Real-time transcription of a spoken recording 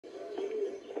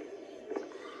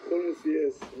Buenos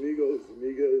dias, amigos,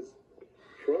 amigas,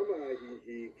 from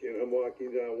Ajijic, and I'm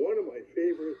walking down one of my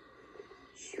favorite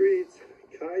streets,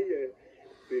 Calle,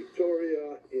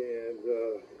 Victoria, and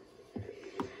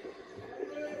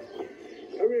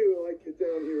I really like it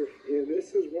down here, and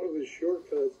this is one of the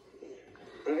shortcuts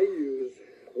I use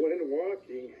when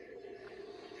walking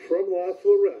from La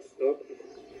Floresta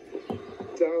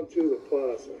down to the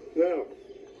Plaza. Now,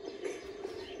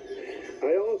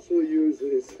 I also use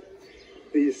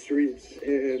these streets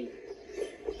and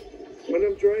when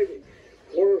I'm driving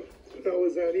or when I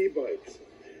was on e-bikes.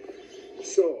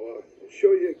 So,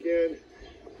 show you again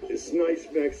this nice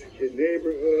Mexican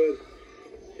neighborhood,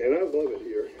 and I love it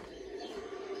here.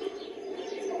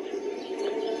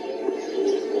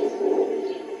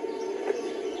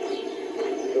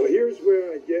 So here's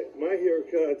where I get my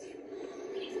haircuts,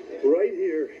 right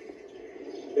here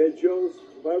at Joe's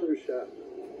Barber Shop.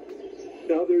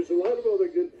 Now, there's a lot of other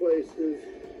good places,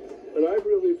 but I've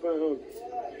really found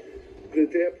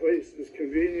that place is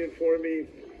convenient for me,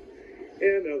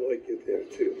 and I like it there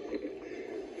too.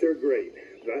 They're great.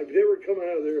 I've never come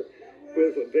out of there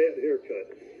with a bad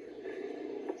haircut.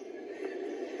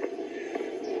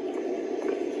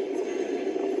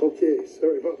 Okay,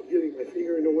 sorry about getting my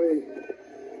finger in the way,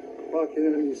 walking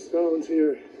on these stones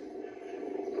here.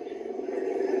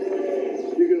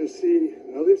 You're gonna see,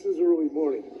 now this is early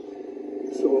morning,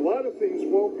 so a lot of things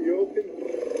won't be open.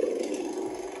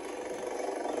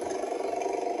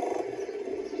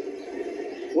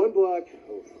 One block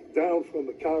down from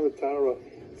the Calle,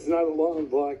 it's not a long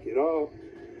block at all.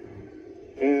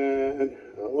 And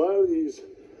a lot of these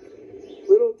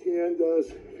little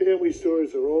tiendas, family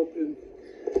stores are open.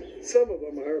 Some of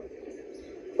them are,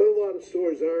 but a lot of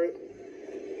stores aren't.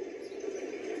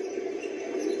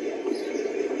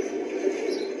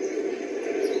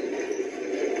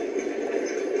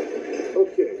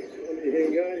 Okay, let me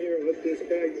hang on here and let this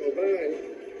guy go by.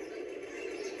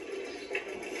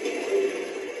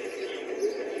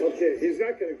 Okay, he's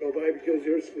not going to go by because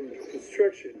there's some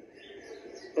construction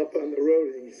up on the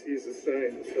road and he sees a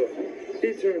sign, so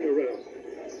he turned around.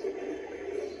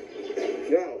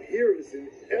 Now, here is an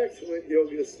excellent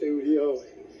yoga studio.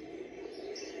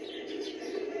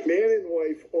 Man and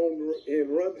wife own and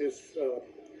run this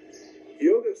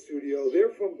yoga studio. They're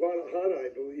from Guadalajara, I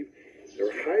believe.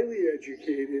 They're highly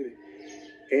educated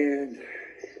and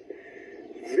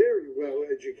very well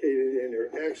educated, and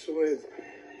they're excellent.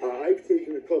 I've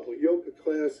taken a couple of yoga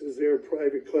classes there,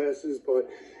 private classes, but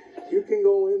you can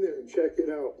go in there and check it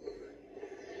out.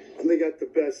 And they got the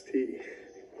best tea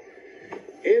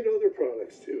and other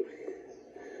products too.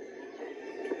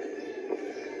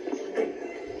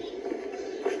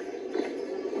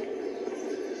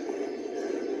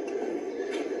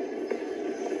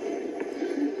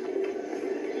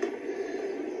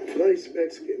 Nice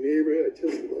Mexican neighborhood. I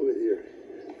just love it here.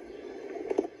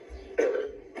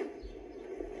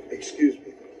 Excuse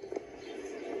me.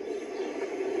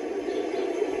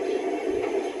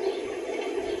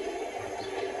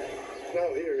 Now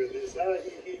here, this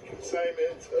Ajijic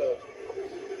consignment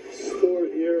store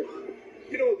here.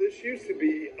 You know, this used to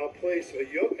be a place, a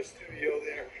yoga studio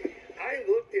there. I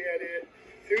looked at it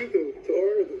through the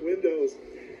door, the windows.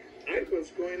 I was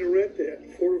going to rent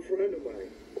that for a friend of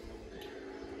mine.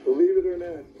 Believe it or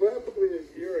not, probably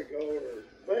a year ago or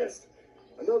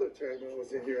another time I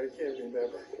was in here, I can't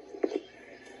remember.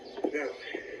 Now,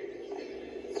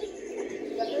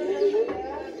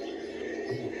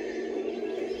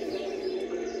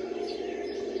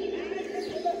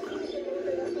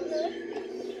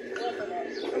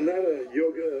 I'm not a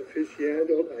yoga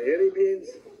aficionado by any means,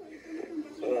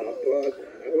 but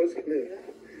I was going to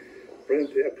rent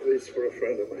that place for a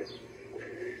friend of mine.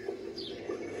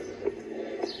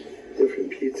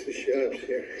 Different pizza shops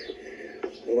here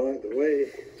along the way.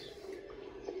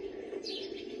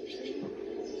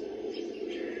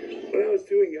 When I was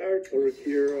doing artwork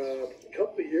here a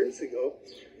couple of years ago,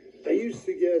 I used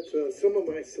to get some of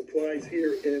my supplies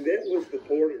here, and that was the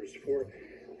borders for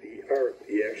the art,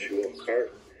 the actual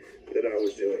art that I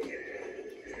was doing.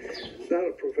 Not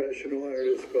a professional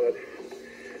artist, but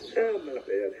I'm not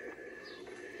bad.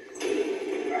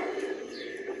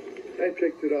 I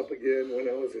picked it up again when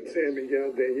I was in San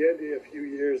Miguel de Allende a few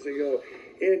years ago,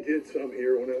 and did some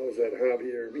here when I was at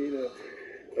Javier Mina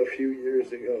a few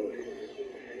years ago.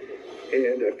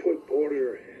 And I put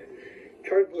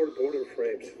cardboard border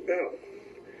frames. Now,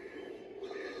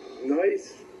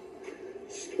 nice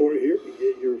store here to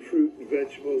get your fruit and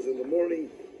vegetables in the morning.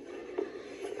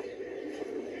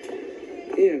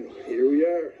 And here we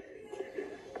are.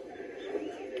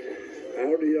 I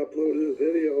already uploaded a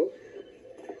video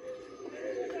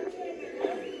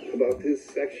about this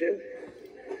section.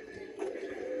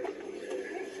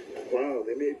 Wow,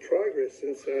 they made progress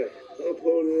since I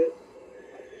uploaded it.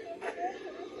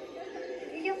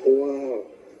 Wow.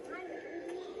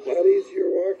 A lot easier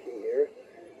walking here.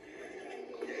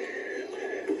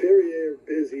 Very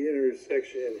busy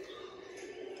intersection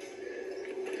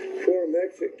for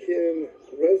Mexican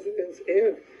residents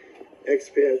and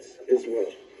expats as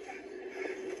well.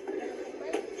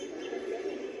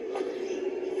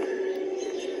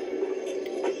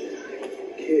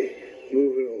 Okay,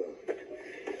 moving along.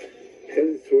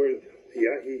 Headed toward the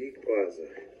Ajijic Plaza.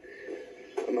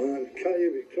 I'm on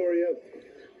Calle Victoria.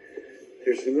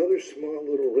 There's another small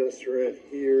little restaurant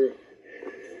here.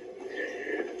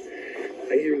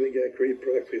 I hear they got great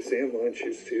breakfast and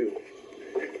lunches too.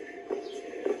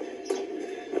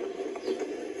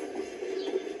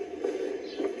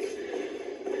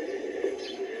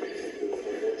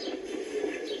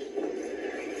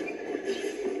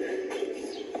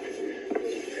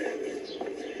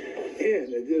 And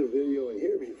I did a video in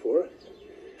here before.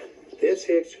 That's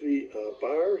actually a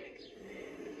bar,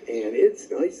 and it's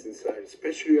nice inside,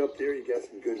 especially up there. You got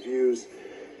some good views,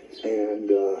 and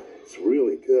it's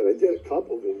really good. I did a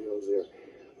couple videos there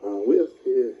with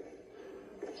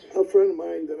a friend of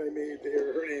mine that I made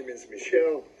there. Her name is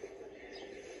Michelle.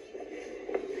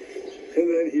 And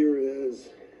then here is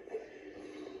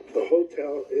the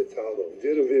Hotel Italo.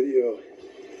 Did a video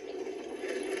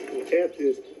at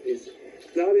this place.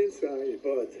 Not inside,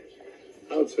 but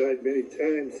outside many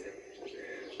times.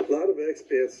 A lot of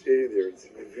expats stay there. It's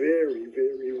very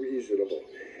reasonable.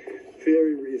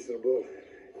 Very reasonable.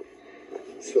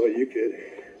 So you could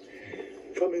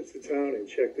come into town and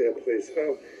check that place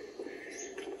out.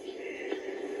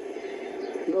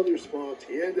 Another small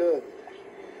tienda.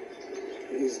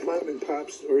 These mom and pop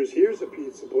stores. Here's a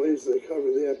pizza place. I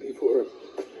covered that before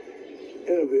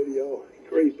in a video.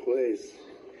 Great place.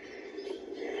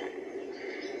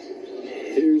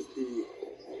 Here's the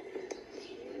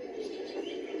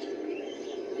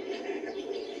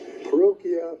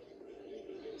Parroquia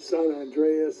San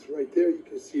Andreas. Right there you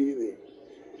can see the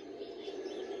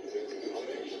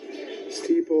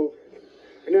steeple,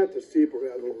 or not the steeple,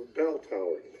 rather the bell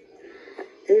tower.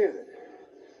 And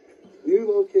new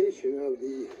location of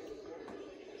the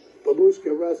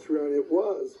Babushka restaurant. It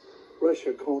was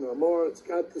Russia Con Amor. It's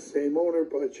got the same owner,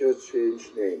 but just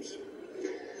changed names.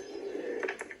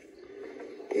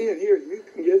 And here, you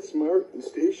can get some art and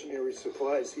stationery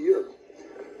supplies here.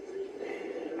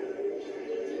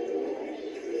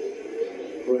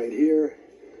 Right here.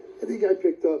 I think I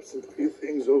picked up some few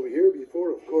things over here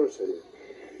before. Of course I did.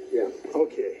 Yeah,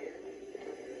 okay.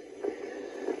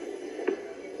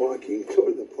 Walking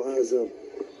toward the plaza.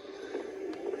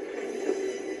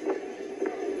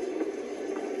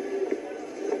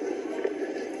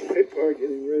 People are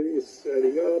getting ready,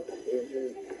 setting up,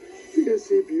 and you can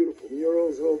see beautiful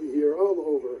murals over here, all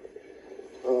over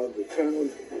the town.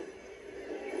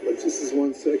 But this is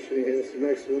one section that has some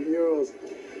excellent murals.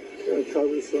 Gonna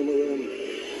cover some of them.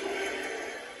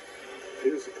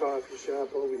 Here's a coffee shop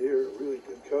over here, a really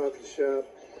good coffee shop.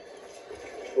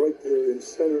 Right there in the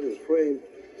center of the frame.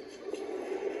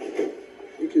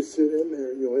 You can sit in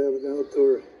there and you'll have an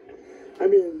outdoor, I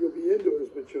mean, you'll be indoors,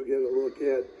 but you'll get a look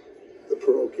at the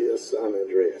Parroquia San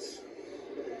Andreas.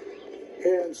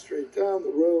 And straight down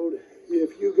the road,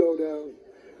 if you go down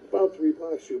about 3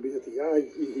 blocks, you'll be at the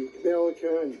Ajijic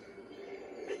Malecon.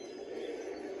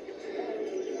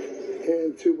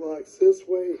 And 2 blocks this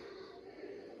way,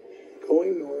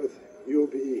 going north, you'll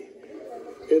be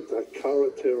at the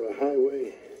Carretera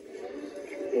Highway.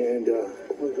 And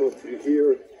we'll go through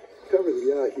here, cover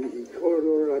the Ajijic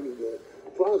corridor, I mean the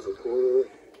Plaza corridor.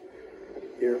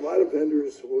 Here, a lot of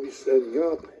vendors will be setting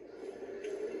up.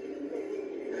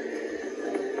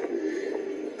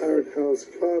 Art House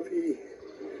Coffee,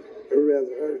 or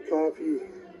rather Art Coffee,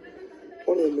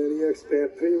 one of the many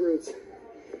expat favorites.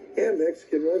 And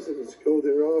Mexican residents go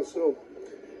there also.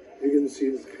 You can see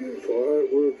this beautiful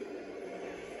artwork.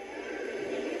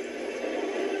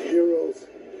 Murals.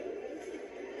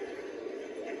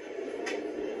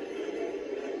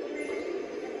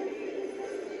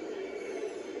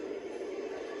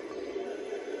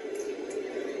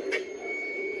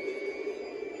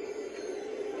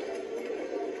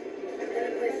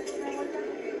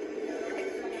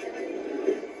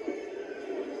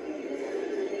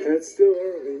 And it's still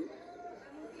early.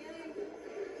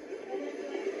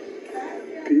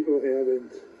 People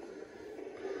haven't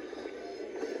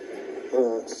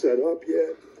set up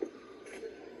yet.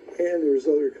 And there's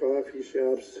other coffee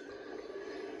shops.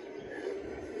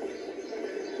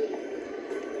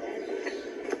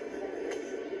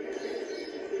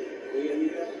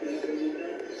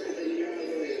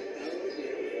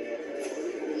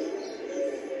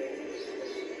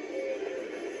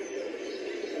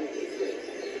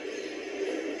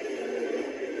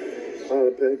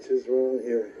 benches around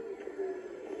here.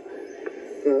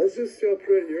 Now, let's just jump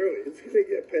pretty early. It's going to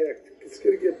get packed. It's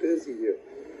going to get busy here.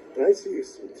 And I see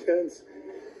some tents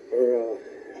are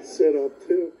set up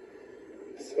too.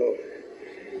 So,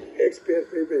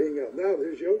 expats may be hanging out. Now,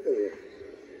 there's yoga there.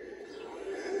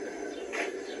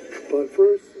 But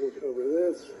first, we'll cover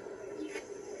this.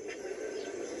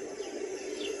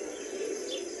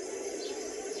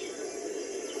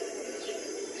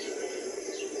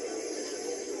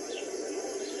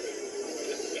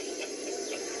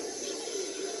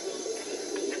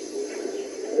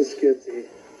 Let's get the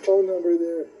phone number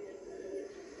there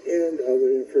and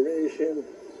other information.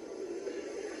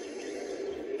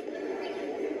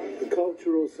 The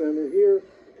cultural center here.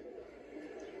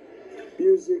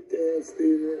 Music, dance,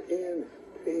 theater, and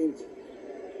paintings.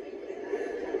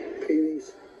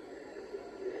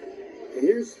 And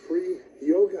here's free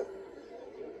yoga.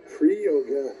 Free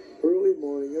yoga, early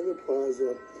morning in the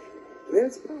plaza. And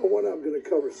that's about what I'm going to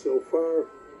cover so far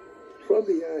from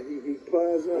the Ajijic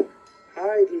Plaza.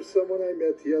 Hi, there's someone I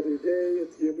met the other day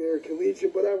at the American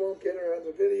Legion, but I won't get her on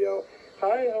the video.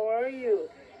 Hi, how are you?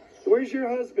 Where's your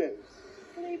husband?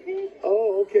 Sleeping.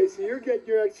 Oh, okay, so you're getting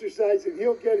your exercise and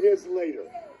he'll get his later.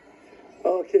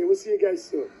 Okay, we'll see you guys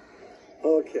soon.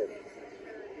 Okay.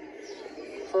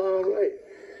 All right.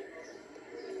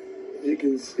 You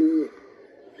can see,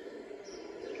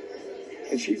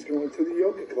 and she's going to the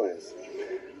yoga class.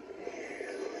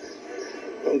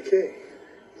 Okay.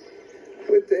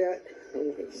 With that,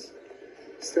 I'm going to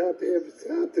stop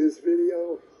this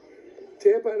video.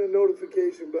 Tap on the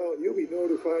notification bell and you'll be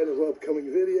notified of upcoming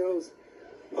videos.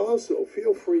 Also,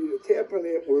 feel free to tap on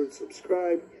that word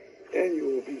subscribe and you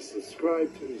will be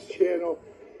subscribed to this channel.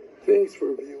 Thanks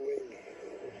for viewing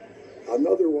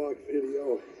another walk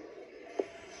video.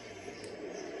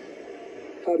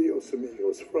 Adios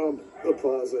amigos from the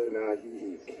Plaza in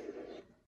Ajijic.